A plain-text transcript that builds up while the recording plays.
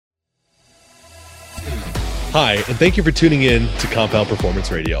Hi, and thank you for tuning in to Compound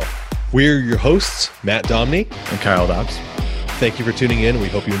Performance Radio. We're your hosts, Matt Domney and Kyle Dobbs. Thank you for tuning in. We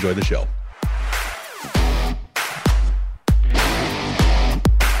hope you enjoy the show.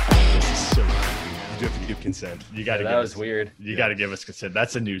 This is so weird. You do have to give consent. You got to. That was weird. You got to give us consent.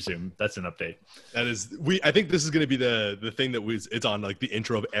 That's a new Zoom. That's an update. That is. I think this is going to be the thing that it's on like the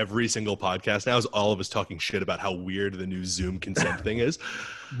intro of every single podcast now. Is all of us talking shit about how weird the new Zoom consent thing is.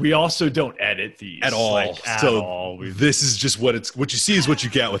 We also don't edit these at all. This is just what you see is what you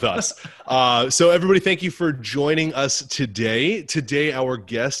get with us. So everybody, thank you for joining us today. Today, our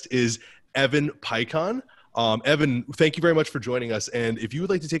guest is Evan Peikon. Evan, thank you very much for joining us. And if you would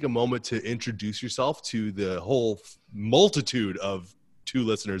like to take a moment to introduce yourself to the whole multitude of two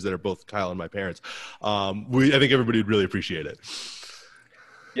listeners that are both Kyle and my parents, I think everybody would really appreciate it.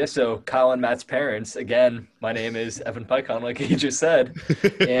 Yeah, so Kyle and Matt's parents, again, my name is Evan Peikon, like he just said,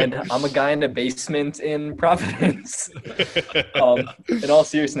 and I'm a guy in a basement in Providence. In all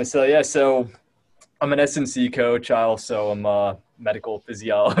seriousness, so I'm an S&C coach. I also am a medical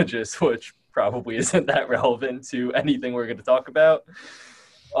physiologist, which probably isn't that relevant to anything we're going to talk about.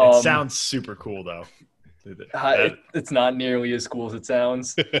 It sounds super cool, though. It's not nearly as cool as it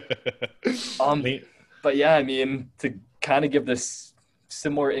sounds. But yeah, I mean, to kind of give this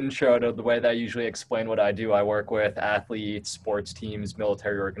similar intro to the way that I usually explain what I do. I work with athletes, sports teams,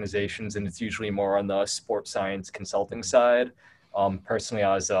 military organizations, and it's usually more on the sports science consulting side. Personally,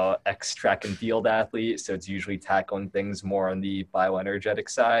 I was an ex-track and field athlete, so it's usually tackling things more on the bioenergetic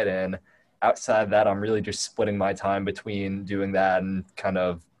side. And outside of that, I'm really just splitting my time between doing that and kind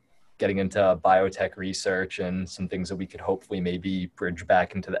of getting into biotech research and some things that we could hopefully maybe bridge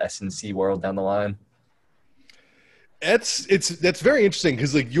back into the S&C world down the line. That's very interesting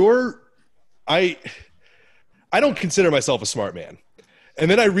because like I don't consider myself a smart man,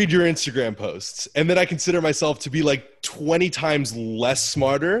 and then I read your Instagram posts, and then I consider myself to be like 20 times less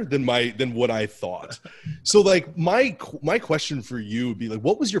smarter than what I thought. So like my question for you would be like,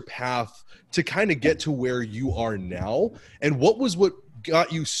 what was your path to kind of get to where you are now, and what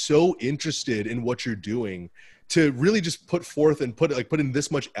got you so interested in what you're doing to really just put forth and put in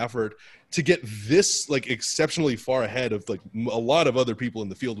this much effort to get this like exceptionally far ahead of like a lot of other people in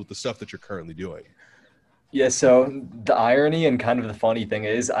the field with the stuff that you're currently doing? Yeah, so the irony and kind of the funny thing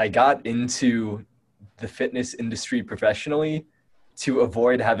is I got into the fitness industry professionally to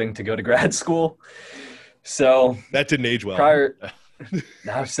avoid having to go to grad school. So that didn't age well.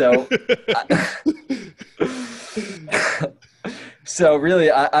 So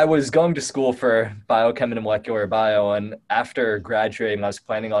really, I was going to school for biochem and molecular bio, and after graduating, I was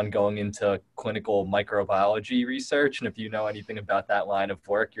planning on going into clinical microbiology research. And if you know anything about that line of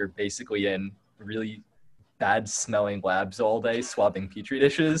work, you're basically in really bad-smelling labs all day, swabbing Petri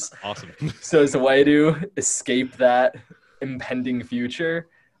dishes. Awesome. So as a way to escape that impending future,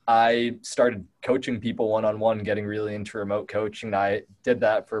 I started coaching people one-on-one, getting really into remote coaching. I did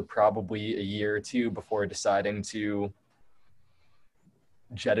that for probably a year or two before deciding to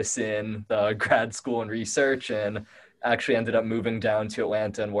jettison the grad school and research, and actually ended up moving down to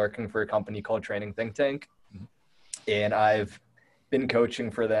Atlanta and working for a company called Training Think Tank. And I've been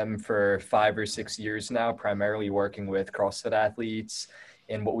coaching for them for 5 or 6 years now, primarily working with CrossFit athletes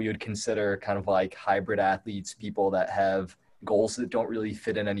and what we would consider kind of like hybrid athletes, people that have goals that don't really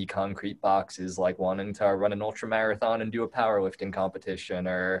fit in any concrete boxes, like wanting to run an ultra marathon and do a powerlifting competition,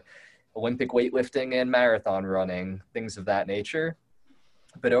 or Olympic weightlifting and marathon running, things of that nature.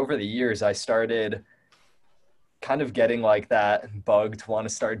 But over the years, I started kind of getting like that bug to want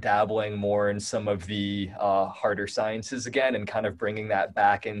to start dabbling more in some of the harder sciences again, and kind of bringing that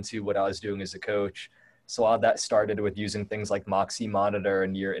back into what I was doing as a coach. So a lot of that started with using things like Moxie Monitor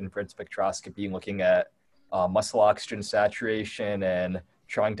and near-infrared spectroscopy, looking at muscle oxygen saturation and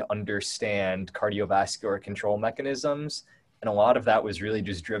trying to understand cardiovascular control mechanisms. And a lot of that was really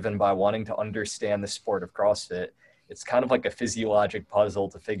just driven by wanting to understand the sport of CrossFit. It's kind of like a physiologic puzzle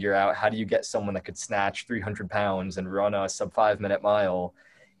to figure out how do you get someone that could snatch 300 pounds and run a sub 5-minute mile.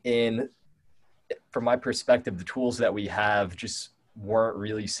 And from my perspective, the tools that we have just weren't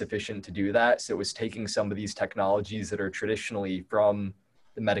really sufficient to do that. So it was taking some of these technologies that are traditionally from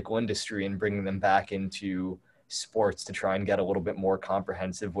the medical industry and bringing them back into sports to try and get a little bit more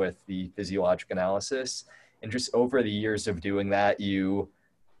comprehensive with the physiologic analysis. And just over the years of doing that, you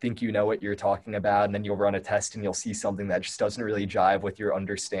think you know what you're talking about, and then you'll run a test and you'll see something that just doesn't really jive with your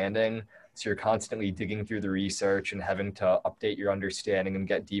understanding. So you're constantly digging through the research and having to update your understanding and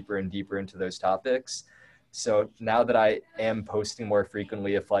get deeper and deeper into those topics. So now that I am posting more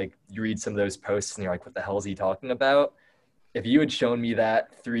frequently, if like you read some of those posts and you're like, what the hell is he talking about? if you had shown me that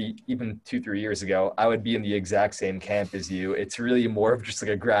even 2-3 years ago, I would be in the exact same camp as you. It's really more of just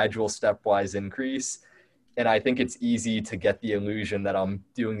like a gradual stepwise increase. And I think it's easy to get the illusion that I'm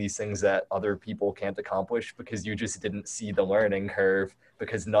doing these things that other people can't accomplish because you just didn't see the learning curve,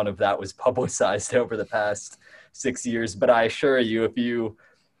 because none of that was publicized over the past 6 years. But I assure you, if you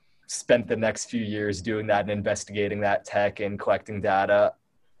spent the next few years doing that and investigating that tech and collecting data,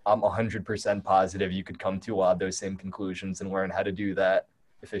 I'm 100% positive you could come to a lot of those same conclusions and learn how to do that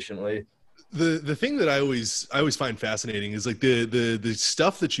efficiently. The thing that I always find fascinating is like the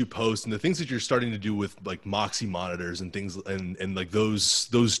stuff that you post and the things that you're starting to do with like Moxie monitors and things and like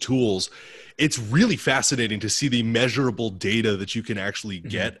those tools. It's really fascinating to see the measurable data that you can actually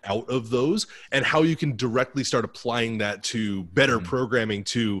get out of those and how you can directly start applying that to better programming,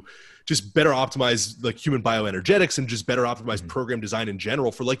 to just better optimize like human bioenergetics and just better optimize program design in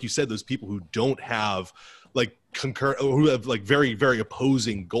general for, like you said, those people who don't have like who have like very, very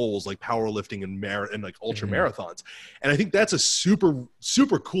opposing goals like powerlifting and like ultra marathons. And I think that's a super,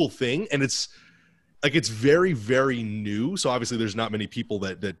 super cool thing. And it's like, it's very, very new. So obviously there's not many people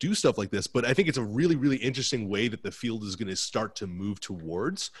that do stuff like this, but I think it's a really, really interesting way that the field is going to start to move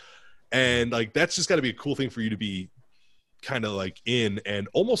towards. And like, that's just gotta be a cool thing for you to be kind of like in and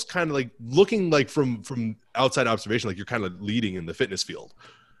almost kind of like looking like from outside observation, like you're kind of leading in the fitness field.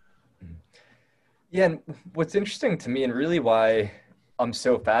 Yeah, and what's interesting to me and really why I'm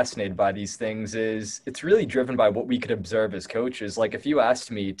so fascinated by these things is it's really driven by what we could observe as coaches. Like if you asked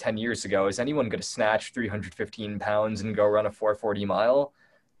me 10 years ago, is anyone going to snatch 315 pounds and go run a 440 mile?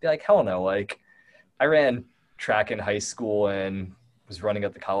 I'd be like, hell no. Like I ran track in high school and was running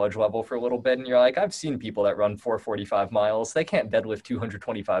at the college level for a little bit. And you're like, I've seen people that run 445 miles. They can't deadlift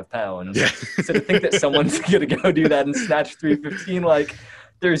 225 pounds. Yeah. So to think that someone's going to go do that and snatch 315, like,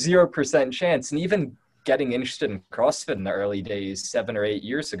 there's 0% chance. And even getting interested in CrossFit in the early days, 7 or 8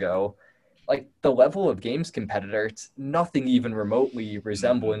 years ago, like the level of games competitor, it's nothing even remotely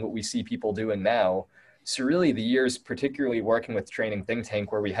resembling what we see people doing now. So really the years, particularly working with Training Think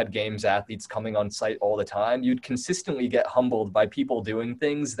Tank, where we had games athletes coming on site all the time, you'd consistently get humbled by people doing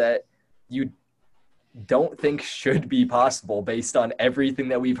things that you don't think should be possible based on everything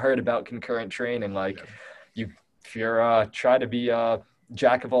that we've heard about concurrent training. Like if you're try to be a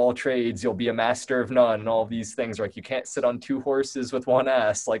jack of all trades, you'll be a master of none, and all of these things. Like you can't sit on 2 horses with 1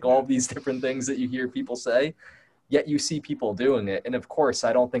 ass, like all of these different things that you hear people say, yet you see people doing it. And of course,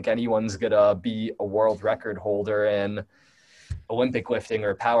 I don't think anyone's gonna be a world record holder in Olympic lifting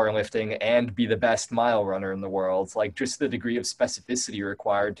or powerlifting and be the best mile runner in the world. Like just the degree of specificity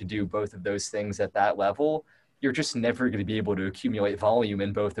required to do both of those things at that level, you're just never going to be able to accumulate volume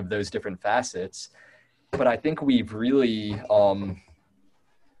in both of those different facets. But I think we've really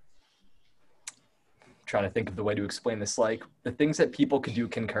trying to think of the way to explain this, like the things that people could do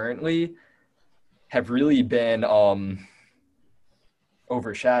concurrently have really been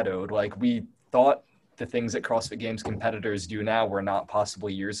overshadowed. Like we thought the things that CrossFit Games competitors do now were not possible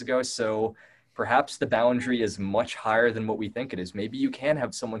years ago. So perhaps the boundary is much higher than what we think it is. Maybe you can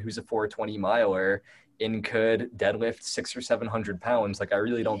have someone who's a 420 miler and could deadlift 600 or 700 pounds. Like I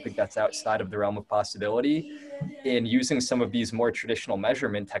really don't think that's outside of the realm of possibility. In using some of these more traditional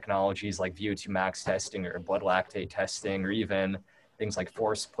measurement technologies like VO2 max testing or blood lactate testing, or even things like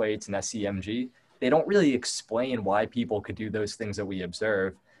force plates and SEMG, they don't really explain why people could do those things that we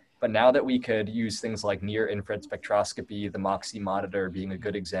observe. But now that we could use things like near infrared spectroscopy, the Moxie monitor being a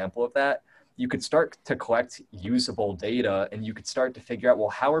good example of that, you could start to collect usable data and you could start to figure out, well,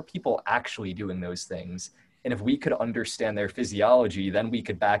 how are people actually doing those things? And if we could understand their physiology, then we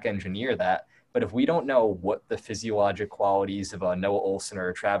could back engineer that. But if we don't know what the physiologic qualities of a Noah Olson or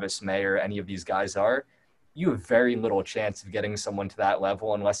a Travis May or any of these guys are, you have very little chance of getting someone to that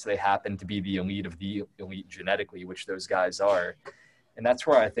level unless they happen to be the elite of the elite genetically, which those guys are. And that's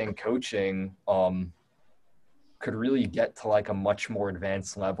where I think coaching could really get to like a much more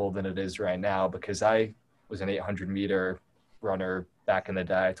advanced level than it is right now, because I was an 800 meter runner back in the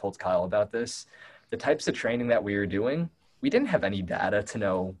day. I told Kyle about this. The types of training that we were doing, we didn't have any data to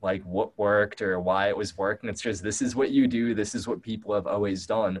know like what worked or why it was working. It's just, this is what you do. This is what people have always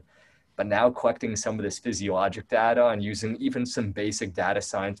done. But now collecting some of this physiologic data and using even some basic data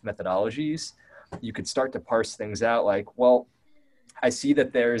science methodologies, you could start to parse things out like, well, I see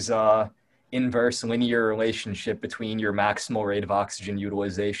that there's a inverse linear relationship between your maximal rate of oxygen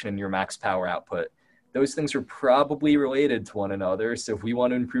utilization and your max power output. Those things are probably related to one another. So if we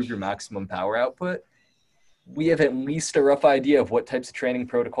want to improve your maximum power output, we have at least a rough idea of what types of training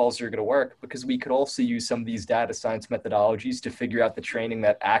protocols are going to work, because we could also use some of these data science methodologies to figure out the training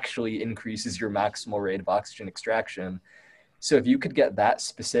that actually increases your maximal rate of oxygen extraction. So if you could get that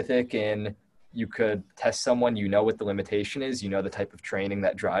specific and you could test someone, you know what the limitation is, you know the type of training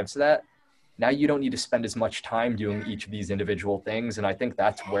that drives that. Now you don't need to spend as much time doing each of these individual things. And I think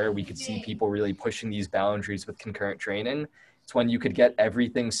that's where we could see people really pushing these boundaries with concurrent training. It's when you could get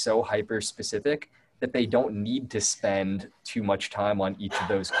everything so hyper specific that they don't need to spend too much time on each of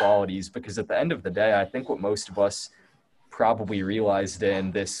those qualities. Because at the end of the day, I think what most of us probably realized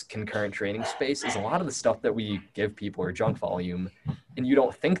in this concurrent training space is a lot of the stuff that we give people are junk volume. And you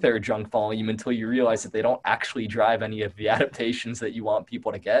don't think they're junk volume until you realize that they don't actually drive any of the adaptations that you want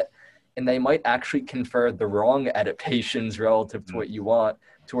people to get. And they might actually confer the wrong adaptations relative to what you want,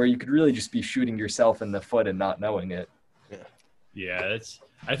 to where you could really just be shooting yourself in the foot and not knowing it. Yeah,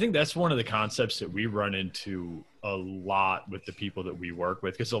 I think that's one of the concepts that we run into a lot with the people that we work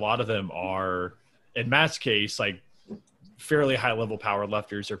with, because a lot of them are, in Matt's case, like fairly high level power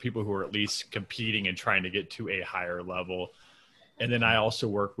lifters, or people who are at least competing and trying to get to a higher level. And then I also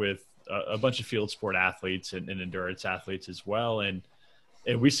work with a bunch of field sport athletes and endurance athletes as well. And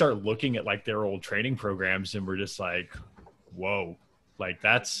we start looking at like their old training programs, and we're just like, whoa, like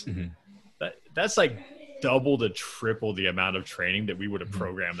that's like double to triple the amount of training that we would have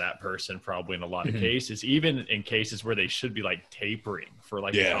programmed that person probably in a lot of cases, even in cases where they should be like tapering for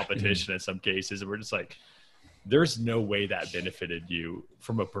like a competition in some cases. And we're just like, there's no way that benefited you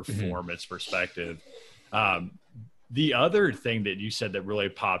from a performance perspective. The other thing that you said that really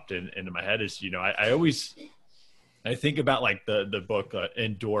popped into my head is, you know, I think about like the book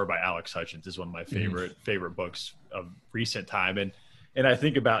Endure by Alex Hutchins is one of my favorite books of recent time. And I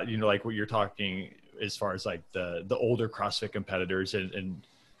think about, you know, like what you're talking as far as like the older CrossFit competitors and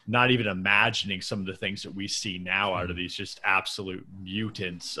not even imagining some of the things that we see now out of these just absolute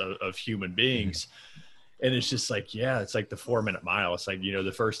mutants of human beings. And it's just like, yeah, it's like the 4-minute mile. It's like, you know,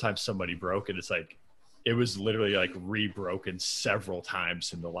 the first time somebody broke it, it's like, it was literally like rebroken several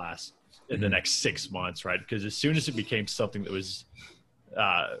times in the next 6 months, right? Because as soon as it became something that was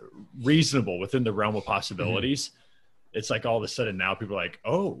reasonable within the realm of possibilities, it's like all of a sudden now people are like,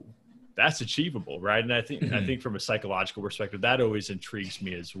 oh, that's achievable, right? And I think from a psychological perspective, that always intrigues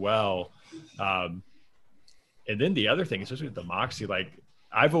me as well. And then the other thing, especially with the Moxy, like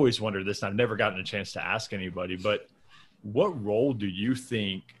I've always wondered this, and I've never gotten a chance to ask anybody, but what role do you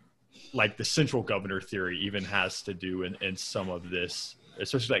think like the central governor theory even has to do in some of this,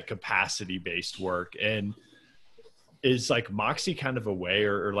 especially like capacity based work? And is like Moxy kind of a way,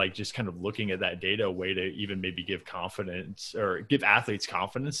 or like just kind of looking at that data, a way to even maybe give confidence or give athletes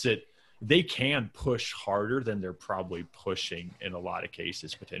confidence that they can push harder than they're probably pushing in a lot of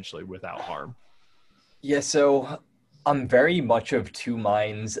cases, potentially without harm? Yeah, so I'm very much of two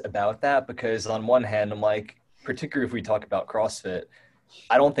minds about that, because on one hand, I'm like, particularly if we talk about CrossFit,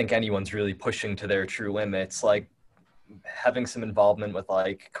 I don't think anyone's really pushing to their true limits. Like having some involvement with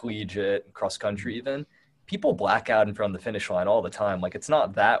like collegiate cross country, even people black out in front of the finish line all the time. Like it's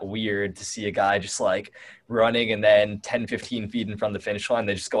not that weird to see a guy just like running and then 10, 15 feet in front of the finish line,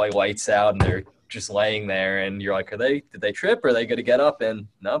 they just go like lights out and they're just laying there. And you're like, did they trip? Or are they going to get up? And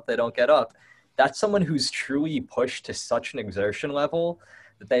nope, they don't get up. That's someone who's truly pushed to such an exertion level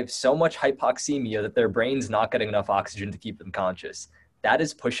that they have so much hypoxemia that their brain's not getting enough oxygen to keep them conscious. That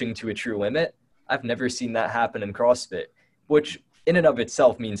is pushing to a true limit. I've never seen that happen in CrossFit, which in and of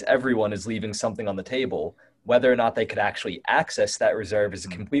itself means everyone is leaving something on the table. Whether or not they could actually access that reserve is a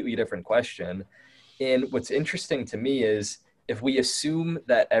completely different question. And what's interesting to me is if we assume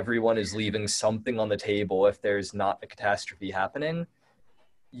that everyone is leaving something on the table if there's not a catastrophe happening,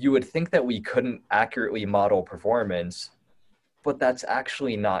 you would think that we couldn't accurately model performance, but that's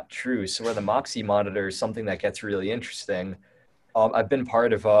actually not true. So where the Moxy monitor is something that gets really interesting. I've been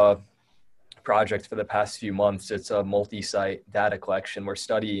part of a project for the past few months. It's a multi-site data collection. We're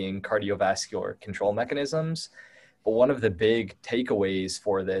studying cardiovascular control mechanisms. But one of the big takeaways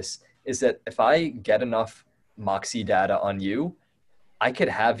for this is that if I get enough Moxy data on you, I could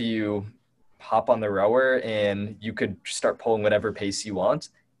have you hop on the rower and you could start pulling whatever pace you want.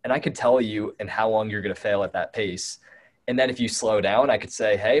 And I could tell you in how long you're going to fail at that pace. And then if you slow down, I could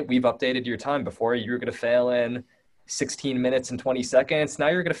say, hey, we've updated your time. Before you were going to fail in 16 minutes and 20 seconds. Now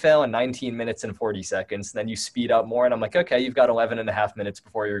you're going to fail in 19 minutes and 40 seconds. And then you speed up more. And I'm like, okay, you've got 11 and a half minutes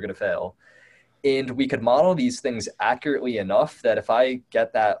before you're going to fail. And we could model these things accurately enough that if I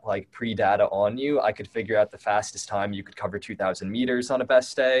get that like pre-data on you, I could figure out the fastest time you could cover 2,000 meters on a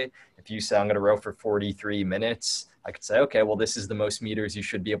best day. If you say I'm going to row for 43 minutes, I could say, okay, well, this is the most meters you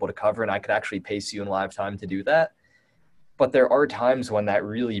should be able to cover. And I could actually pace you in live time to do that. But there are times when that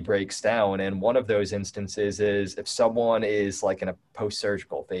really breaks down. And one of those instances is if someone is like in a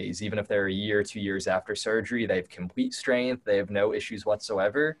post-surgical phase, even if they're a year, 2 years after surgery, they have complete strength, they have no issues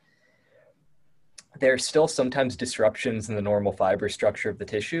whatsoever. There's still sometimes disruptions in the normal fiber structure of the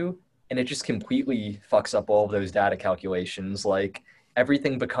tissue, and it just completely fucks up all of those data calculations. Like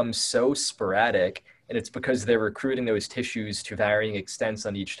everything becomes so sporadic, and it's because they're recruiting those tissues to varying extents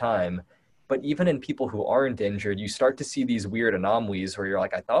on each time. But even in people who aren't injured, you start to see these weird anomalies where you're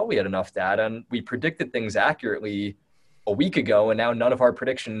like, I thought we had enough data and we predicted things accurately a week ago, and now none of our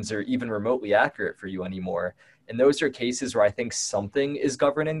predictions are even remotely accurate for you anymore. And those are cases where I think something is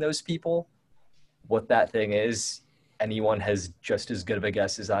governing those people. What that thing is, anyone has just as good of a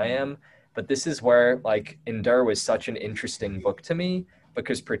guess as I am. But this is where, like, Endure was such an interesting book to me,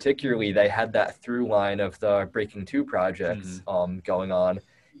 because particularly they had that through line of the Breaking 2 project going on.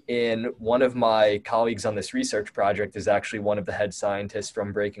 And one of my colleagues on this research project is actually one of the head scientists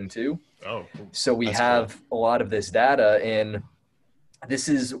from Breaking 2. Oh, cool. So we have a lot of this data, and this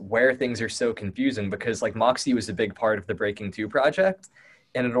is where things are so confusing, because like Moxie was a big part of the Breaking 2 project.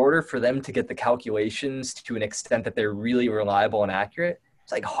 And in order for them to get the calculations to an extent that they're really reliable and accurate,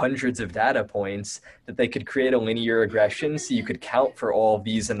 it's like hundreds of data points that they could create a linear regression so you could count for all of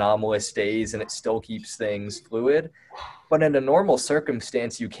these anomalous days and it still keeps things fluid. But in a normal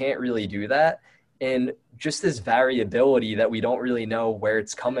circumstance, you can't really do that. And just this variability that we don't really know where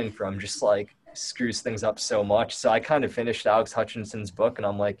it's coming from just like screws things up so much. So I kind of finished Alex Hutchinson's book and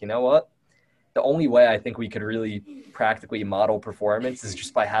I'm like, you know what? The only way I think we could really practically model performance is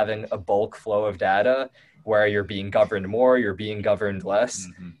just by having a bulk flow of data where you're being governed more, you're being governed less.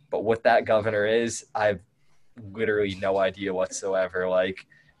 Mm-hmm. But what that governor is, I've literally no idea whatsoever. Like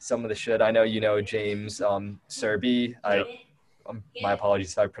some of the shit, I know, you know, James Serby. Yep. My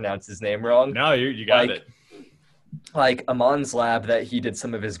apologies if I pronounced his name wrong. No, you got it. Like Aman's lab that he did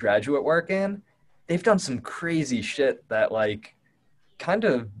some of his graduate work in, they've done some crazy shit that like kind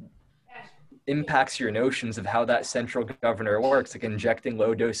of impacts your notions of how that central governor works, like injecting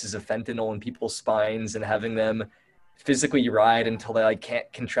low doses of fentanyl in people's spines and having them physically ride until they like can't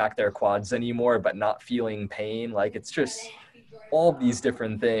contract their quads anymore but not feeling pain. Like it's just all these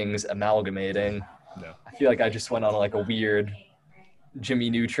different things amalgamating. No. I feel like I just went on like a weird Jimmy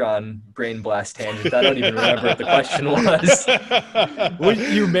Neutron brain blast tangent. I don't even remember what the question was. Well,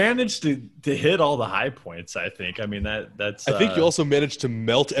 you managed to hit all the high points, I think. I mean, that's. I think you also managed to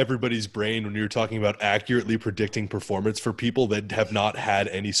melt everybody's brain when you were talking about accurately predicting performance for people that have not had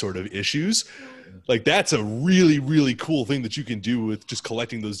any sort of issues. Like that's a really, really cool thing that you can do with just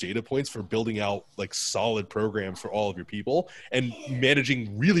collecting those data points for building out like solid programs for all of your people and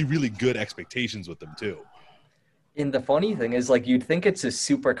managing really, really good expectations with them too. And the funny thing is, like, you'd think it's a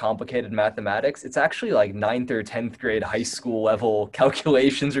super complicated mathematics. It's actually like 9th or 10th grade high school level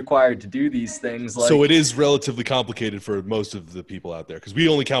calculations required to do these things. Like, so it is relatively complicated for most of the people out there because we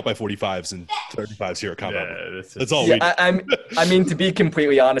only count by 45s and 35s here at Combat. Yeah, that's all we do. I mean, to be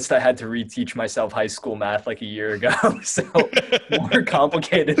completely honest, I had to reteach myself high school math like a year ago. So more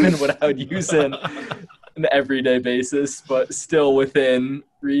complicated than what I would use in an everyday basis, but still within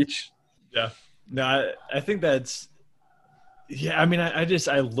reach. Yeah. No, I think that's, yeah. I mean,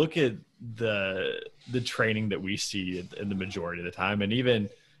 I look at the training that we see in the majority of the time, and even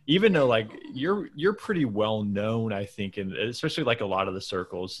though like you're pretty well known, I think, and especially like a lot of the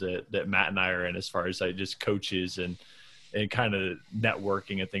circles that Matt and I are in, as far as like just coaches and kind of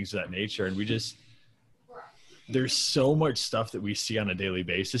networking and things of that nature, and there's so much stuff that we see on a daily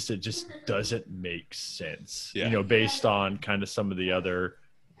basis that just doesn't make sense, you know, based on kind of some of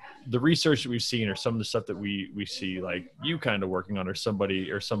the research that we've seen or some of the stuff that we see like you kind of working on or somebody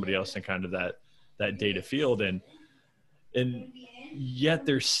else in kind of that data field. And yet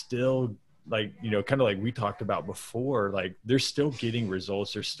there's still like, you know, kind of like we talked about before, like they're still getting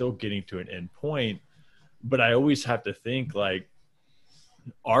results. They're still getting to an end point. But I always have to think like,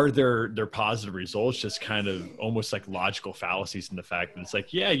 are their positive results just kind of almost like logical fallacies in the fact that it's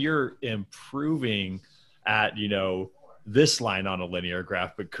like, yeah, you're improving at, you know, this line on a linear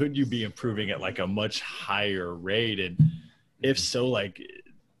graph, but could you be improving at like a much higher rate? And if so, like,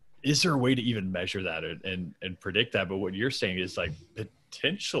 is there a way to even measure that and predict that? But what you're saying is like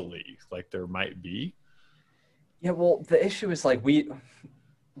potentially like there might be. Yeah. Well, the issue is like, we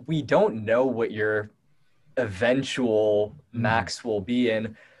don't know what your eventual max will be.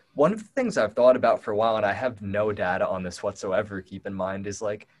 And one of the things I've thought about for a while, and I have no data on this whatsoever, keep in mind, is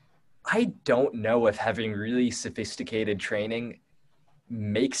like, I don't know if having really sophisticated training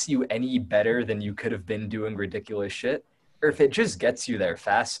makes you any better than you could have been doing ridiculous shit, or if it just gets you there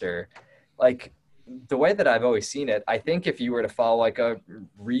faster. Like, the way that I've always seen it, I think if you were to follow like a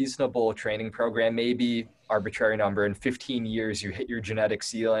reasonable training program, maybe arbitrary number, in 15 years, you hit your genetic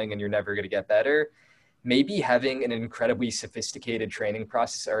ceiling and you're never going to get better. Maybe having an incredibly sophisticated training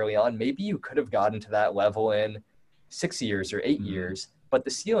process early on, maybe you could have gotten to that level in 6 years or 8 years, but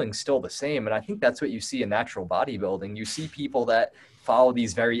the ceiling's still the same. And I think that's what you see in natural bodybuilding. You see people that follow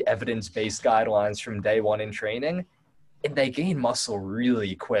these very evidence-based guidelines from day one in training, and they gain muscle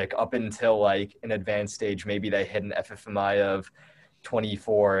really quick up until like an advanced stage. Maybe they hit an FFMI of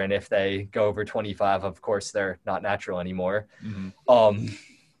 24, and if they go over 25, of course, they're not natural anymore.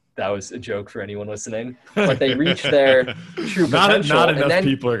 That was a joke for anyone listening, but they reach their true potential. Not enough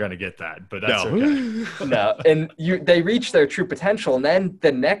people are going to get that, but that's okay. No, and they reach their true potential, and then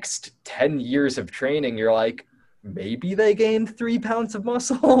the next 10 years of training, you're like, maybe they gained 3 pounds of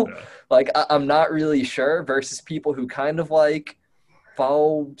muscle. Yeah. Like, I'm not really sure, versus people who kind of like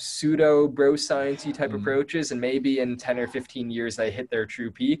follow pseudo bro sciencey type approaches, and maybe in 10 or 15 years they hit their true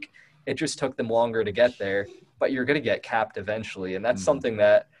peak. It just took them longer to get there, but you're going to get capped eventually. And that's something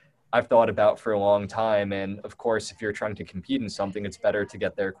that I've thought about for a long time. And of course, if you're trying to compete in something, it's better to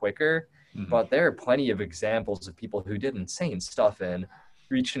get there quicker. But there are plenty of examples of people who did insane stuff and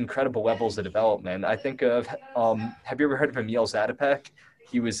reached incredible levels of development. I think of, have you ever heard of Emil Zatopek?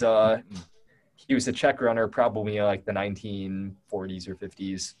 He was a Czech runner, probably in like the 1940s or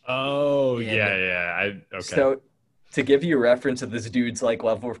 50s. Oh, yeah. Okay. So to give you a reference of this dude's like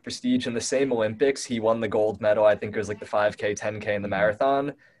level of prestige, in the same Olympics, he won the gold medal. I think it was like the 5K, 10K, and the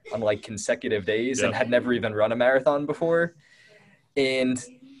marathon on like consecutive days, and had never even run a marathon before. And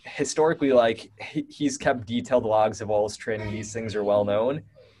historically, like he's kept detailed logs of all his training. These things are well known.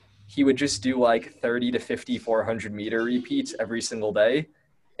 He would just do like 30 to 50 400-meter repeats every single day.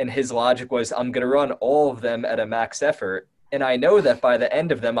 And his logic was, I'm going to run all of them at a max effort. And I know that by the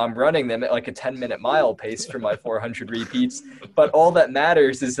end of them, I'm running them at like a 10-minute mile pace for my 400 repeats. But all that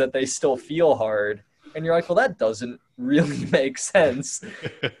matters is that they still feel hard. And you're like, well, that doesn't really make sense.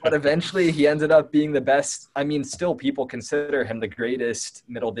 But eventually he ended up being the best. I mean, still people consider him the greatest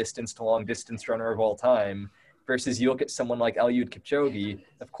middle distance to long distance runner of all time. Versus you look at someone like Eliud Kipchoge.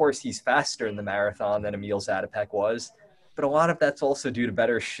 Of course, he's faster in the marathon than Emil Zatopek was. But a lot of that's also due to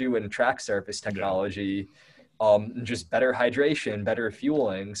better shoe and track surface technology. Just better hydration, better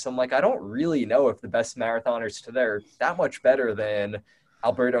fueling. So I'm like, I don't really know if the best marathoners today are that much better than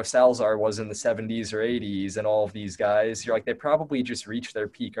Alberto Salazar was in the 70s or 80s, and all of these guys. You're like, they probably just reached their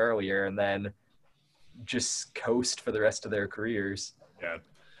peak earlier and then just coast for the rest of their careers. Yeah.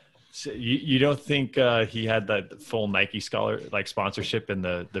 So you don't think he had that full Nike sponsorship in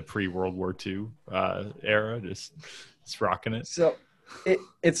the pre-World War II era? Just rocking it. So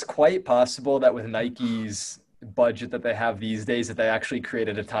it's quite possible that with Nike's budget that they have these days, that they actually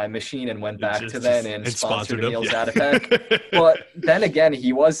created a time machine and went back to then and sponsored Emil Zatopek. But then again,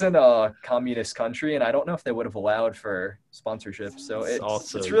 he was in a communist country, and I don't know if they would have allowed for sponsorship. So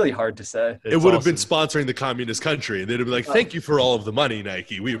it's really hard to say. It would have been sponsoring the communist country, and they'd have been like, thank you for all of the money,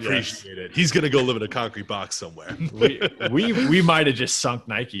 Nike. We appreciate it. He's going to go live in a concrete box somewhere. we might have just sunk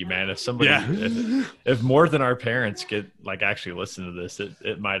Nike, man. If somebody, if more than our parents get like actually listen to this,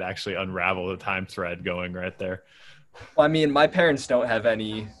 it might actually unravel the time thread going right there. Well, I mean, my parents don't have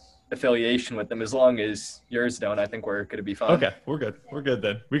any affiliation with them. As long as yours don't, I think we're going to be fine. Okay, we're good. We're good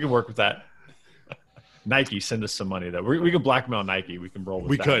then. We can work with that. Nike, send us some money though. We can blackmail Nike. We can roll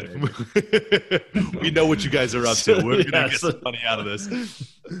with that. We could. We know what you guys are up to. We're going to get some money out of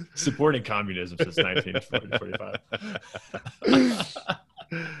this. Supporting communism since 1945.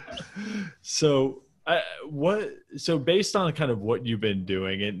 So based on kind of what you've been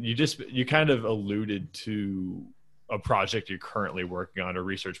doing, and you kind of alluded to a project you're currently working on, a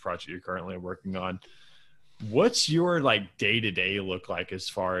research project you're currently working on. What's your like day-to-day look like as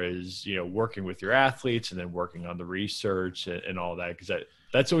far as, working with your athletes and then working on the research and all that? Because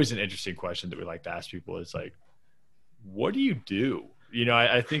that's always an interesting question that we like to ask people is like, what do you do?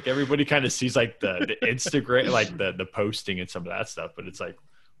 I think everybody kind of sees like the Instagram, like the posting and some of that stuff, but it's like,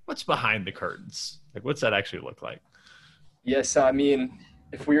 what's behind the curtains? Like, what's that actually look like? Yeah, so I mean,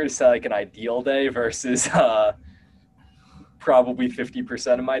 if we were to say like an ideal day versus probably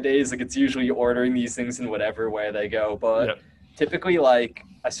 50% of my days, like it's usually ordering these things in whatever way they go. But typically, like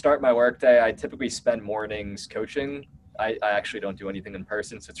I start my workday, I typically spend mornings coaching. I actually don't do anything in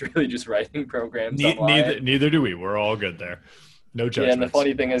person, so it's really just writing programs online. Neither do we. We're all good there. No judgments. Yeah, and the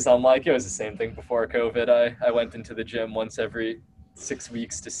funny thing is, I'm like, it was the same thing before COVID. I went into the gym once every 6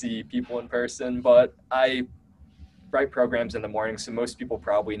 weeks to see people in person, but I write programs in the morning, so most people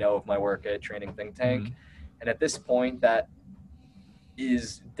probably know of my work at Training Think Tank. And at this point, that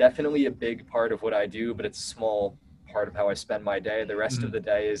is definitely a big part of what I do, but it's a small part of how I spend my day. The rest of the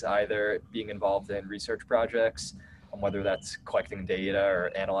day is either being involved in research projects, whether that's collecting data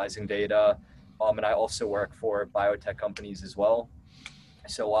or analyzing data. And I also work for biotech companies as well.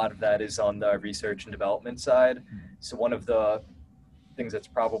 So a lot of that is on the research and development side. So one of the things that's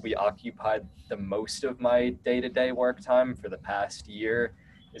probably occupied the most of my day-to-day work time for the past year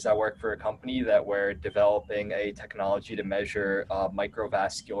is I work for a company that we're developing a technology to measure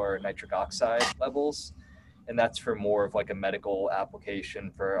microvascular nitric oxide levels. And that's for more of like a medical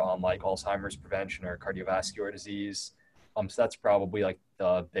application for like Alzheimer's prevention or cardiovascular disease. So that's probably like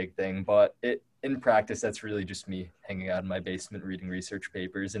the big thing, but in practice, that's really just me hanging out in my basement, reading research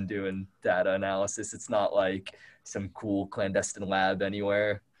papers and doing data analysis. It's not like some cool clandestine lab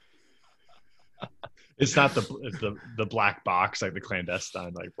anywhere. It's not the black box, like the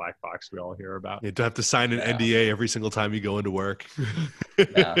clandestine, like black box we all hear about. You don't have to sign an NDA every single time you go into work.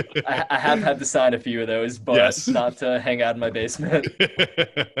 No, I have had to sign a few of those, but not to hang out in my basement.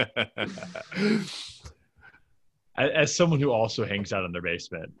 As someone who also hangs out in their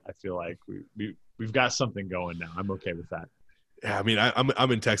basement, I feel like we've got something going now. I'm okay with that. Yeah, I mean,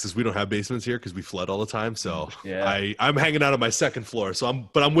 I'm in Texas. We don't have basements here because we flood all the time. So yeah. I'm hanging out on my second floor. So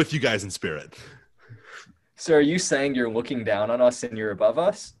I'm with you guys in spirit. So are you saying you're looking down on us and you're above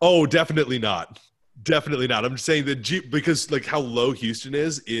us? Oh, definitely not. Definitely not. I'm just saying that because like how low Houston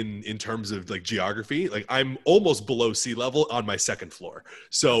is in terms of like geography, like I'm almost below sea level on my second floor.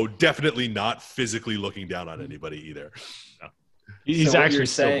 So definitely not physically looking down on anybody either. No. He's actually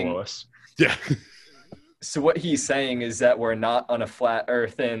still below us. Yeah. So what he's saying is that we're not on a flat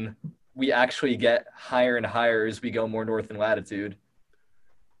earth and we actually get higher and higher as we go more north in latitude.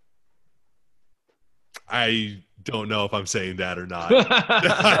 I don't know if I'm saying that or not.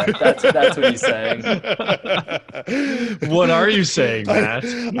 That's what he's saying. What are you saying, Matt?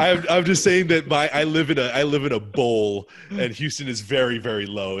 I'm just saying that I live in a bowl, and Houston is very, very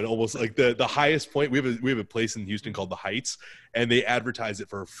low, and almost like the highest point. We have a place in Houston called the Heights, and they advertise it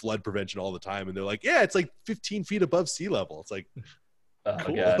for flood prevention all the time. And they're like, yeah, it's like 15 feet above sea level. It's like,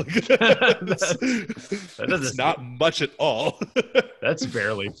 cool. That's not much at all. That's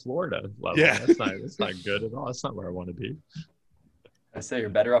barely Florida level. Yeah. That's not good at all. That's not where I want to be. I say you're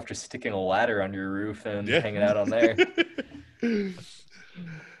better off just sticking a ladder on your roof and hanging out on there.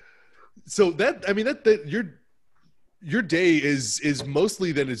 So that your day is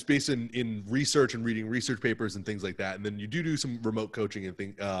mostly then it's based in research and reading research papers and things like that, and then you do some remote coaching and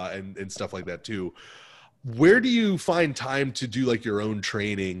and stuff like that too. Where do you find time to do like your own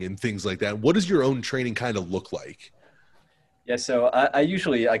training and things like that? What does your own training kind of look like? Yeah, so I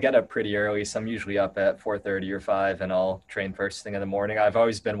get up pretty early, so I'm usually up at 4:30 or 5, and I'll train first thing in the morning. I've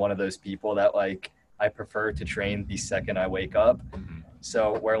always been one of those people that like I prefer to train the second I wake up.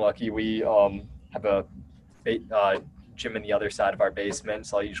 So we're lucky we have a gym in the other side of our basement,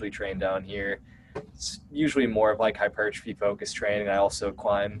 so I'll usually train down here. It's usually more of like hypertrophy focused training. I also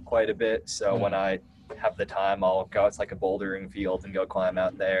climb quite a bit, so when I have the time, I'll go. It's like a bouldering field and go climb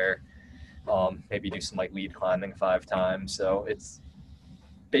out there. Maybe do some like lead climbing 5 times. So it's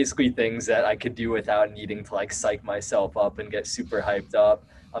basically things that I could do without needing to like psych myself up and get super hyped up.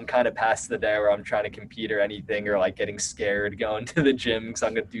 I'm kind of past the day where I'm trying to compete or anything, or like getting scared going to the gym because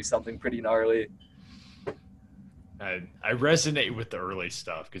I'm going to do something pretty gnarly. I resonate with the early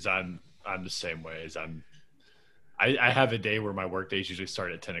stuff because I'm the same way as I have a day where my work days usually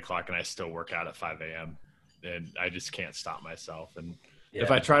start at 10 o'clock and I still work out at 5 a.m. and I just can't stop myself. And if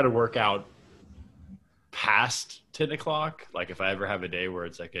I try to work out past 10 o'clock, like if I ever have a day where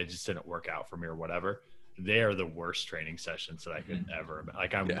it's like, it just didn't work out for me or whatever, they are the worst training sessions that I could ever,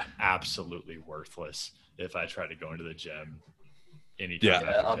 like I'm absolutely worthless if I try to go into the gym anytime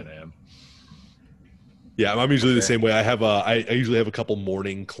after 10 a.m. Yeah, I'm usually the same way. I usually have a couple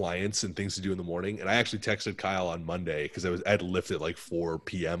morning clients and things to do in the morning. And I actually texted Kyle on Monday because I had to lift at like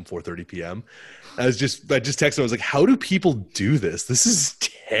 4:30 p.m. I just texted him. I was like, how do people do this? This is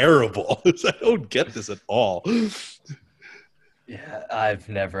terrible. I don't get this at all. Yeah, I've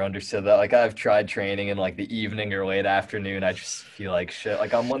never understood that. Like I've tried training in like the evening or late afternoon. I just feel like shit.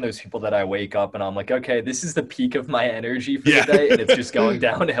 Like I'm one of those people that I wake up and I'm like, okay, this is the peak of my energy for the day, and it's just going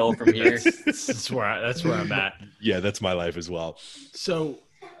downhill from here. That's where I'm at. Yeah, that's my life as well. So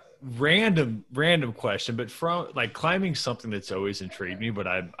random question, but from like climbing something that's always intrigued me, but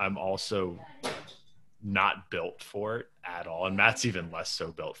I'm also not built for it at all. And Matt's even less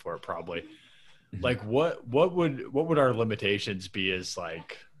so built for it probably. Like what would our limitations be as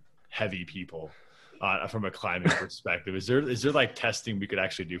like heavy people from a climbing perspective? Is there like testing we could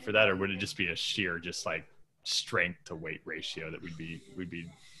actually do for that, or would it just be a sheer just like strength to weight ratio that we'd be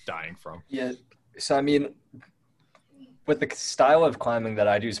dying from. Yeah. So, I mean, with the style of climbing that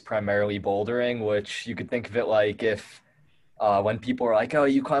I do is primarily bouldering, which you could think of it like if when people are like, oh,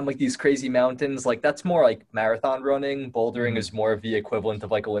 you climb like these crazy mountains, like that's more like marathon running. Bouldering is more of the equivalent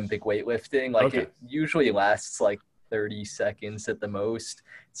of like Olympic weightlifting. Like it usually lasts like 30 seconds at the most.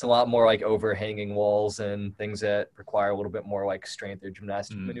 It's a lot more like overhanging walls and things that require a little bit more like strength or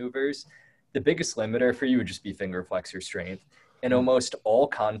gymnastic maneuvers. The biggest limiter for you would just be finger flexor strength. In almost all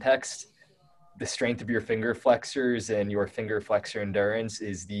contexts, the strength of your finger flexors and your finger flexor endurance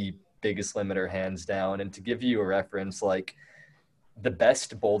is the biggest limiter, hands down. And to give you a reference, like the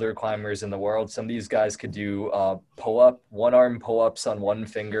best boulder climbers in the world, some of these guys could do one-arm pull-ups on one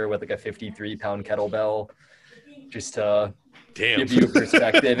finger with like a 53-pound kettlebell, just to give you a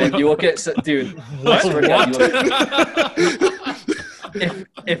perspective. If you look at, dude,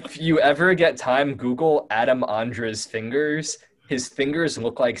 if you ever get time, Google Adam Ondra's fingers. His fingers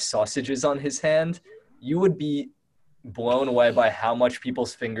look like sausages on his hand. You would be blown away by how much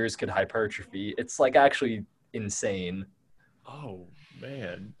people's fingers could hypertrophy. It's like actually insane. Oh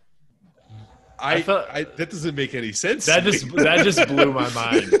man, I that doesn't make any sense. That just blew my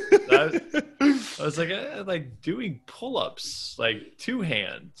mind. I was like doing pull-ups, like two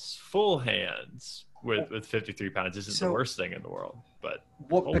hands, full hands with 53 pounds isn't the worst thing in the world. But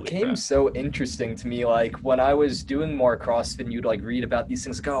what became so interesting to me, like when I was doing more CrossFit, you'd like read about these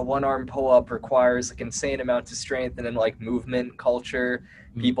things like, oh, one-arm pull-up requires like insane amounts of strength, and then like movement culture,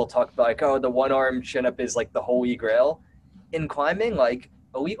 people talk about like, oh, the one-arm chin-up is like the holy grail. In climbing, like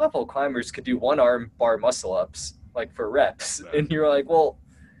elite level climbers could do one-arm bar muscle-ups like for reps, and you're like, well,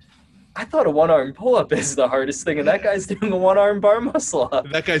 I thought a one-arm pull-up is the hardest thing, and that guy's doing a one-arm bar muscle-up.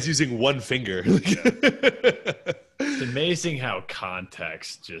 That guy's using one finger. It's amazing how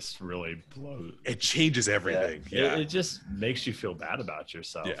context just really blows. It changes everything. Yeah. It just makes you feel bad about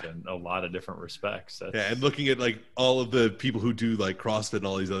yourself in a lot of different respects. And looking at like all of the people who do like CrossFit and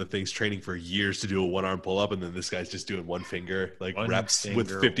all these other things, training for years to do a one-arm pull-up, and then this guy's just doing one finger, like reps with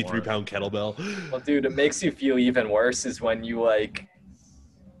 53-pound kettlebell. Well, dude, it makes you feel even worse is when you like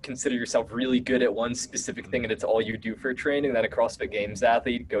consider yourself really good at one specific thing and it's all you do for training, then a CrossFit Games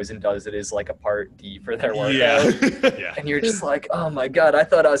athlete goes and does it as like a part D for their workout. And you're just like, oh my god, I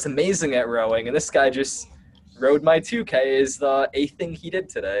thought I was amazing at rowing, and this guy just rode my 2K is the 8th thing he did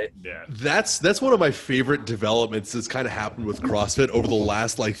today. That's one of my favorite developments that's kind of happened with CrossFit over the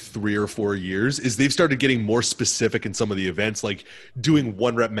last like 3 or 4 years is they've started getting more specific in some of the events, like doing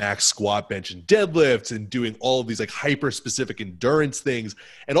 1 rep max squat, bench, and deadlifts, and doing all of these like hyper specific endurance things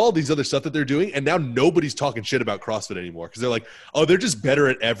and all these other stuff that they're doing. And now nobody's talking shit about CrossFit anymore because they're like, oh, they're just better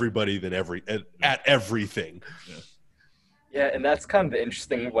at everybody than at everything. Yeah, and that's kind of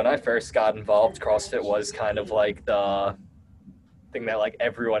interesting. When I first got involved, CrossFit was kind of like the thing that like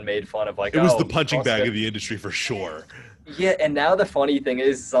everyone made fun of. Like, it was the punching bag of the industry for sure. Yeah, and now the funny thing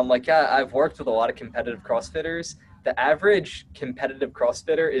is, I'm like, yeah, I've worked with a lot of competitive CrossFitters. The average competitive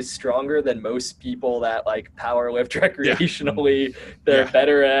CrossFitter is stronger than most people that like power lift recreationally. They're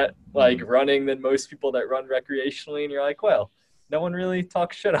better at like running than most people that run recreationally, and you're like, well, no one really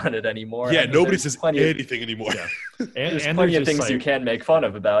talks shit on it anymore. Yeah, nobody says anything anymore. There's plenty of things like, you can make fun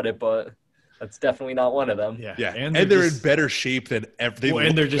of about it, but that's definitely not one of them. Yeah. And they're in better shape than everybody.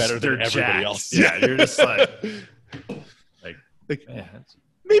 And they're everybody else. Yeah, you're just like man,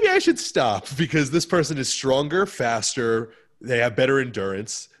 maybe I should stop because this person is stronger, faster, they have better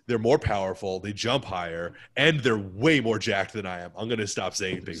endurance, they're more powerful, they jump higher, and they're way more jacked than I am. I'm going to stop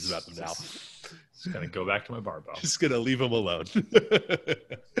saying things about them now. Just going to go back to my barbell. Just going to leave them alone.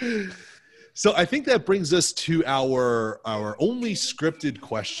 So I think that brings us to our only scripted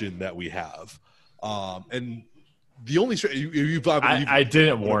question that we have. And the only I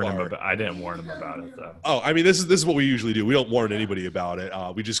didn't warn him about it though. Oh, I mean, this is what we usually do. We don't warn anybody about it.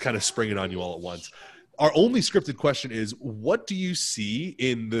 We just kind of spring it on you all at once. Our only scripted question is, what do you see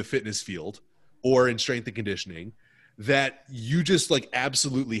in the fitness field or in strength and conditioning that you just like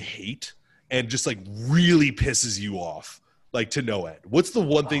absolutely hate and just like really pisses you off, like to no end? What's the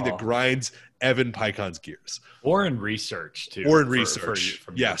one thing that grinds Evan Picon's gears? Or in research too. Or in research.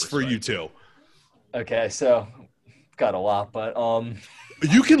 Yes, for you too. Okay, so got a lot, but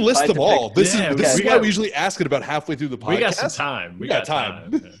you can list them all. This is why we usually ask it about halfway through the podcast. We got some time. We got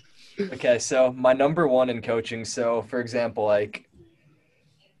time. Okay, so my number one in coaching. So for example, like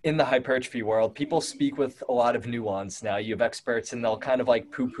in the hypertrophy world, people speak with a lot of nuance now. You have experts and they'll kind of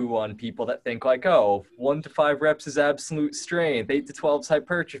like poo-poo on people that think like, oh, 1 to 5 reps is absolute strength, 8 to 12 is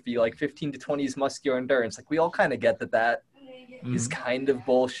hypertrophy, like 15 to 20 is muscular endurance. Like we all kind of get that is kind of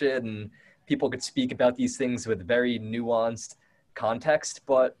bullshit, and people could speak about these things with very nuanced context,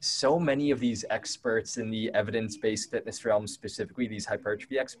 but so many of these experts in the evidence-based fitness realm, specifically these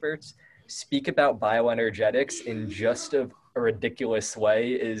hypertrophy experts, speak about bioenergetics in just a ridiculous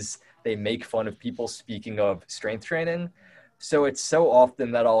way. Is they make fun of people speaking of strength training. So it's so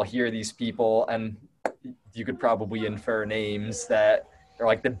often that I'll hear these people, and you could probably infer names that are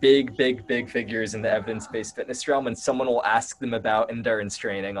like the big figures in the evidence-based fitness realm, and someone will ask them about endurance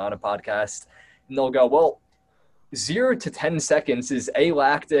training on a podcast, and they'll go, well, 0 to 10 seconds is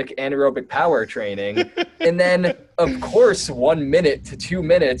alactic anaerobic power training. And then, of course, 1 minute to 2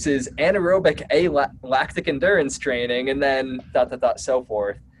 minutes is anaerobic lactic endurance training, and then ... so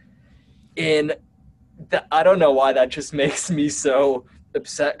forth. And I don't know why that just makes me so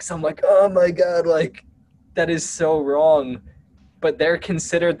upset, because I'm like, oh my God, like, that is so wrong. But they're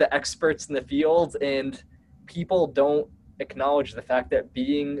considered the experts in the field, and people don't acknowledge the fact that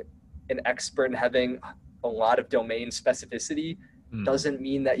being an expert and having a lot of domain specificity doesn't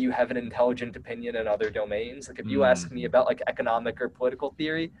mean that you have an intelligent opinion in other domains. Like if you ask me about like economic or political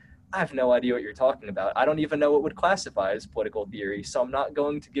theory, I have no idea what you're talking about. I don't even know what would classify as political theory. So I'm not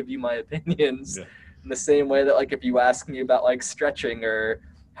going to give you my opinions in the same way that like if you ask me about like stretching or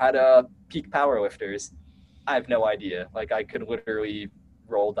how to peak powerlifters, I have no idea. Like I could literally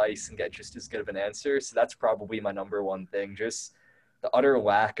roll dice and get just as good of an answer. So that's probably my number one thing. Just the utter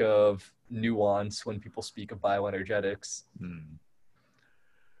lack of nuance when people speak of bioenergetics.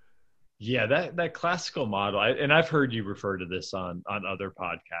 Yeah, that classical model, and I've heard you refer to this on other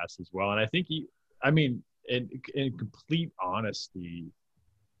podcasts as well. And I think in complete honesty,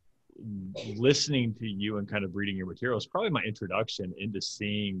 listening to you and kind of reading your material is probably my introduction into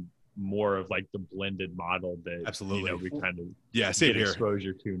seeing more of like the blended model that absolutely we kind of same get here.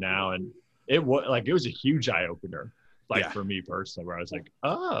 Exposure to now. And it was a huge eye opener. For me personally, where I was like,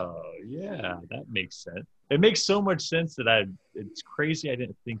 oh yeah, that makes sense. It makes so much sense that it's crazy I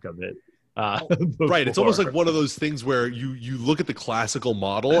didn't think of it. Right. It's almost like one of those things where you look at the classical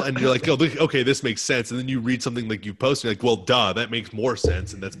model and you're like, oh, okay, this makes sense. And then you read something like you post and you're like, well, duh, that makes more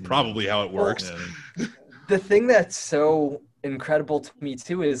sense. And that's probably how it works. The thing that's so incredible to me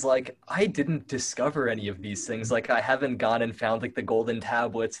too is like, I didn't discover any of these things. Like I haven't gone and found like the golden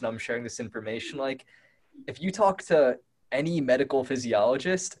tablets and I'm sharing this information. Like, if you talk to any medical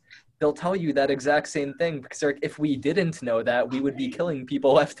physiologist, they'll tell you that exact same thing, because like, if we didn't know that, we would be killing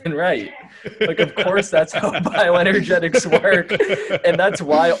people left and right. Like, of course, that's how bioenergetics work. And that's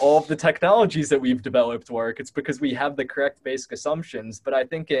why all of the technologies that we've developed work. It's because we have the correct basic assumptions. But I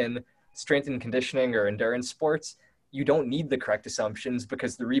think in strength and conditioning or endurance sports, you don't need the correct assumptions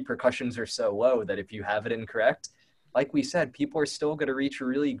because the repercussions are so low that if you have it incorrect, like we said, people are still going to reach a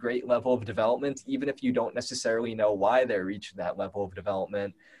really great level of development, even if you don't necessarily know why they're reaching that level of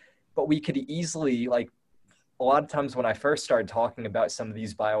development. But we could easily, like a lot of times when I first started talking about some of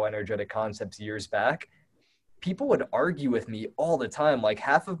these bioenergetic concepts years back, people would argue with me all the time. Like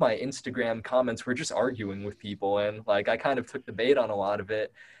half of my Instagram comments were just arguing with people. And like, I kind of took the bait on a lot of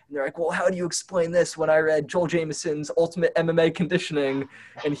it. And they're like, well, how do you explain this when I read Joel Jamieson's Ultimate MMA Conditioning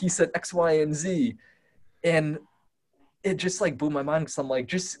and he said X, Y, and Z? And it just like blew my mind, because I'm like,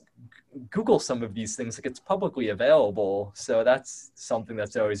 just Google some of these things. Like it's publicly available. So that's something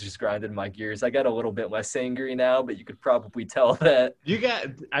that's always just grinded my gears. I got a little bit less angry now, but you could probably tell that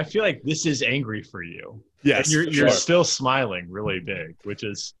I feel like this is angry for you. Yes. And you're still smiling really big, which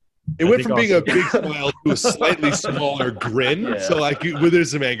is, it went from being a big smile to a slightly smaller grin. Yeah. So like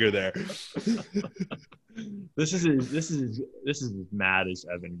there's some anger there. This is as mad as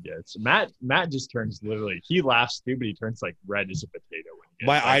Evan gets. Matt just turns literally, he laughs too, but he turns like red as a potato.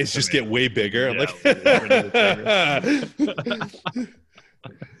 My eyes just get way bigger. I'm like,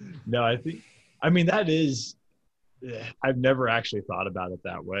 no, that is, I've never actually thought about it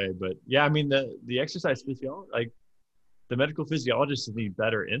that way, but yeah, I mean, the exercise physiology, like the medical physiologists need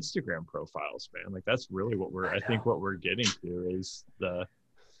better Instagram profiles, man. Like that's really what I think what we're getting to is the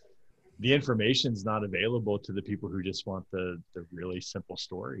information's not available to the people who just want the really simple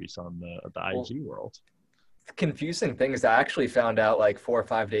stories on the IG world. The confusing thing is I actually found out like 4 or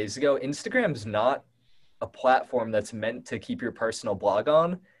 5 days ago, Instagram's not a platform that's meant to keep your personal blog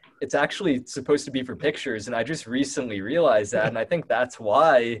on. It's actually supposed to be for pictures. And I just recently realized that. And I think that's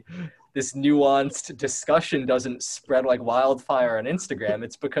why this nuanced discussion doesn't spread like wildfire on Instagram.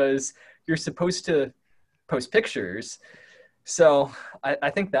 It's because you're supposed to post pictures. So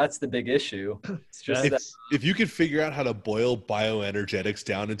I think that's the big issue. It's just if you could figure out how to boil bioenergetics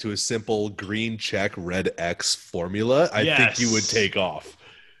down into a simple green check, red X formula, I think you would take off.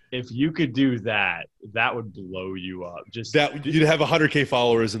 if you could do that, that would blow you up. Just That you'd have 100K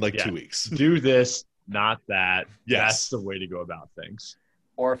followers in like 2 weeks. do this, not that. Yes. That's the way to go about things.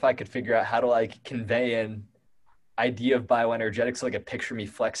 Or if I could figure out how to like convey an idea of bioenergetics, like a picture me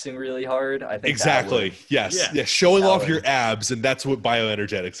flexing really hard. I think Exactly. Yes. Yeah. Yeah. Showing off would- your abs, and that's what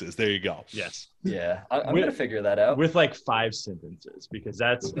bioenergetics is. There you go. Yes. Yeah, I'm With- gonna figure that out. With like 5 sentences, because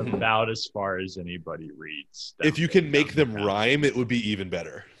that's about as far as anybody reads. If you can make them down. rhyme, it would be even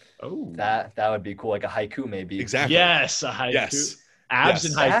better. Oh, That would be cool, like a haiku maybe. Exactly. yes, a haiku. Yes. Abs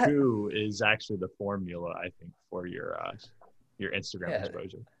Yes. and haiku is actually the formula, I think, for your Instagram Yeah.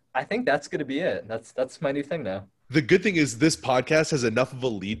 exposure. I think that's gonna be it. That's my new thing now. The good thing is this podcast has enough of a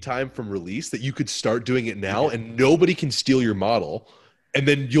lead time from release that you could start doing it now, and nobody can steal your model, and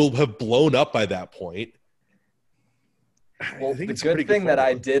then you'll have blown up by that point. Well, I think the it's a pretty good thing that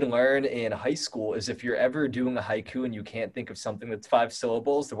I formula. did learn in high school is if you're ever doing a haiku and you can't think of something that's 5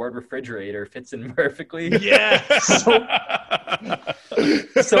 syllables, the word refrigerator fits in perfectly. Yes.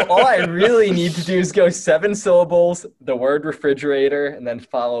 So all I really need to do is go 7 syllables, the word refrigerator, and then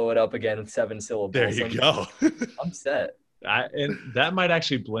follow it up again with 7 syllables. There you go. I'm set. And that might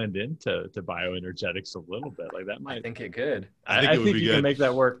actually blend into bioenergetics a little bit. Like that I might. think it could. I think it would be you good. can make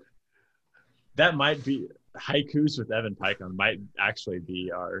that work. That might be haikus with Evan Pycon might actually be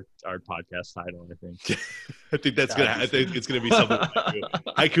our podcast title. I think. I think that's gonna. I think it's gonna be something.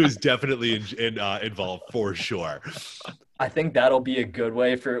 Haiku is definitely involved for sure. I think that'll be a good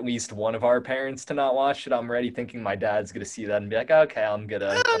way for at least one of our parents to not watch it. I'm already thinking my dad's going to see that and be like, okay, I'm going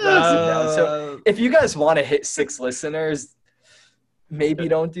to sit down. So if you guys want to hit 6 listeners, maybe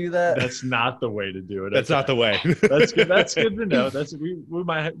don't do that. That's not the way to do it. That's not the way. That's good. That's good to know. We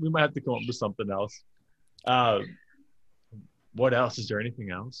might have to come up with something else. What else? Is there anything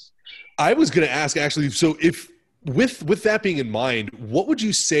else? I was going to ask actually. So if with that being in mind, what would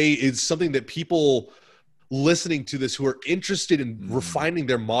you say is something that people listening to this who are interested in refining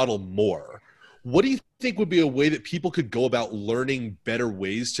their model more, what do you think would be a way that people could go about learning better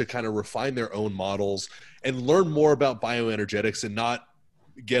ways to kind of refine their own models and learn more about bioenergetics and not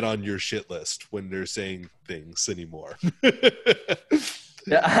get on your shit list when they're saying things anymore?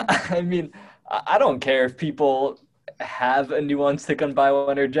 Yeah, I mean, I don't care if people have a nuanced take on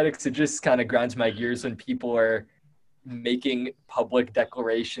bioenergetics. It just kind of grinds my gears when people are making public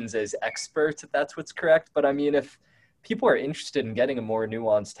declarations as experts, if that's what's correct. But I mean, if people are interested in getting a more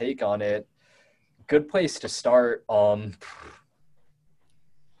nuanced take on it, good place to start. God,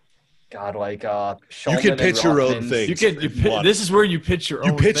 like You can pitch your own things. This is where you pitch your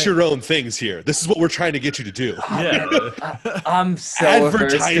own. You pitch thing. your own things here. This is what we're trying to get you to do. Yeah. I'm so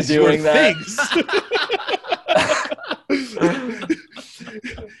averse to Advertise doing your that. things.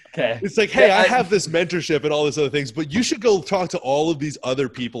 Okay. It's like, hey, I have this mentorship and all this other things, but you should go talk to all of these other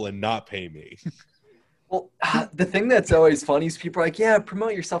people and not pay me. Well, the thing that's always funny is people are like, yeah,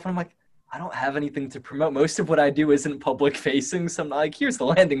 promote yourself. And I'm like, I don't have anything to promote. Most of what I do isn't public facing. So I'm like, here's the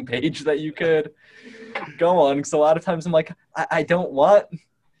landing page that you could go on. Because a lot of times I'm like, I don't want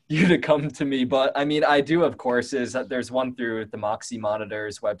you to come to me. But I mean, I do have courses. There's one through the Moxie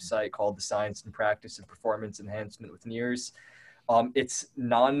Monitors website called The Science and Practice of Performance Enhancement with NIRS. It's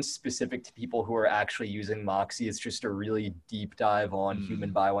non-specific to people who are actually using Moxie. It's just a really deep dive on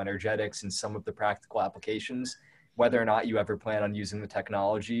human bioenergetics and some of the practical applications, whether or not you ever plan on using the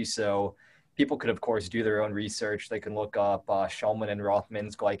technology. So people could, of course, do their own research. They can look up Shulman and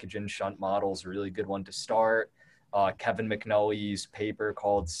Rothman's glycogen shunt models, a really good one to start. Kevin McNully's paper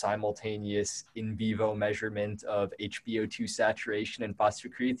called Simultaneous In Vivo Measurement of HbO2 Saturation and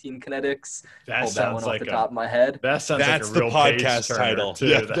Phosphocreatine Kinetics. That Pulled that one sounds off like the top of my head. That sounds That's like a the real podcast page-turner, title. too.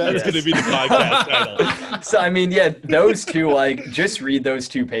 Yeah, that's going to be the podcast title. So, I mean, yeah, those two, like, just read those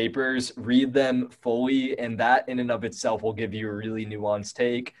 2 papers, read them fully, and that in and of itself will give you a really nuanced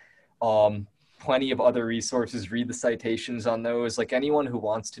take. Plenty of other resources, read the citations on those. Like, anyone who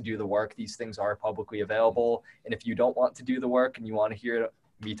wants to do the work, these things are publicly available. And if you don't want to do the work and you want to hear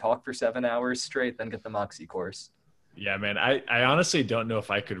me talk for 7 hours straight, then get the Moxie course. Yeah, man. I honestly don't know if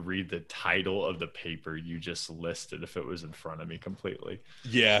I could read the title of the paper you just listed if it was in front of me completely.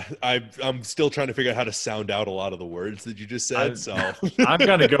 Yeah, I'm still trying to figure out how to sound out a lot of the words that you just said. I'm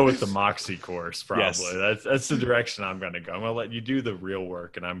gonna go with the Moxie course probably. Yes. That's the direction I'm gonna go. I'm gonna let you do the real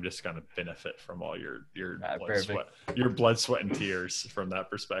work, and I'm just gonna benefit from all your blood, sweat, and tears from that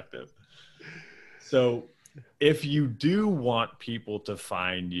perspective. So, if you do want people to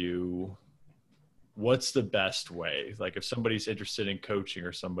find you, what's the best way? Like if somebody's interested in coaching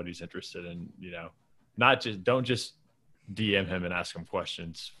or somebody's interested in, don't just DM him and ask him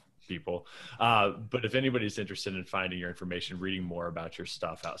questions people. But if anybody's interested in finding your information, reading more about your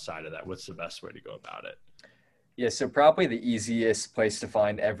stuff outside of that, what's the best way to go about it? Yeah, so probably the easiest place to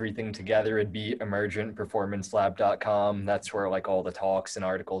find everything together would be emergentperformancelab.com. That's where like all the talks and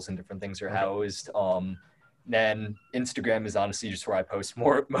articles and different things are housed. Then Instagram is honestly just where I post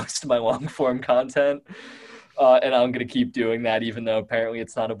most of my long form content. And I'm going to keep doing that, even though apparently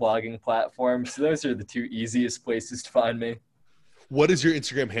it's not a blogging platform. So those are the two easiest places to find me. What is your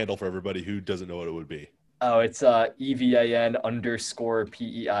Instagram handle for everybody who doesn't know what it would be? Oh, it's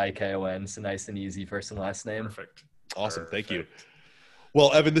EVAN_PEIKON. So nice and easy first and last name. Perfect. Awesome. Thank you.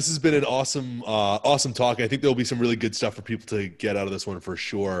 Well, Evan, this has been an awesome talk. I think there'll be some really good stuff for people to get out of this one for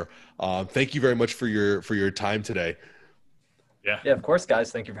sure. Thank you very much for your time today. Yeah, of course,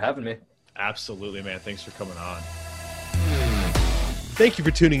 guys. Thank you for having me. Absolutely, man. Thanks for coming on. Thank you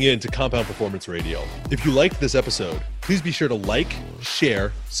for tuning in to Compound Performance Radio. If you liked this episode, please be sure to like,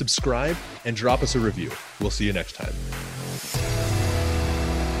 share, subscribe, and drop us a review. We'll see you next time.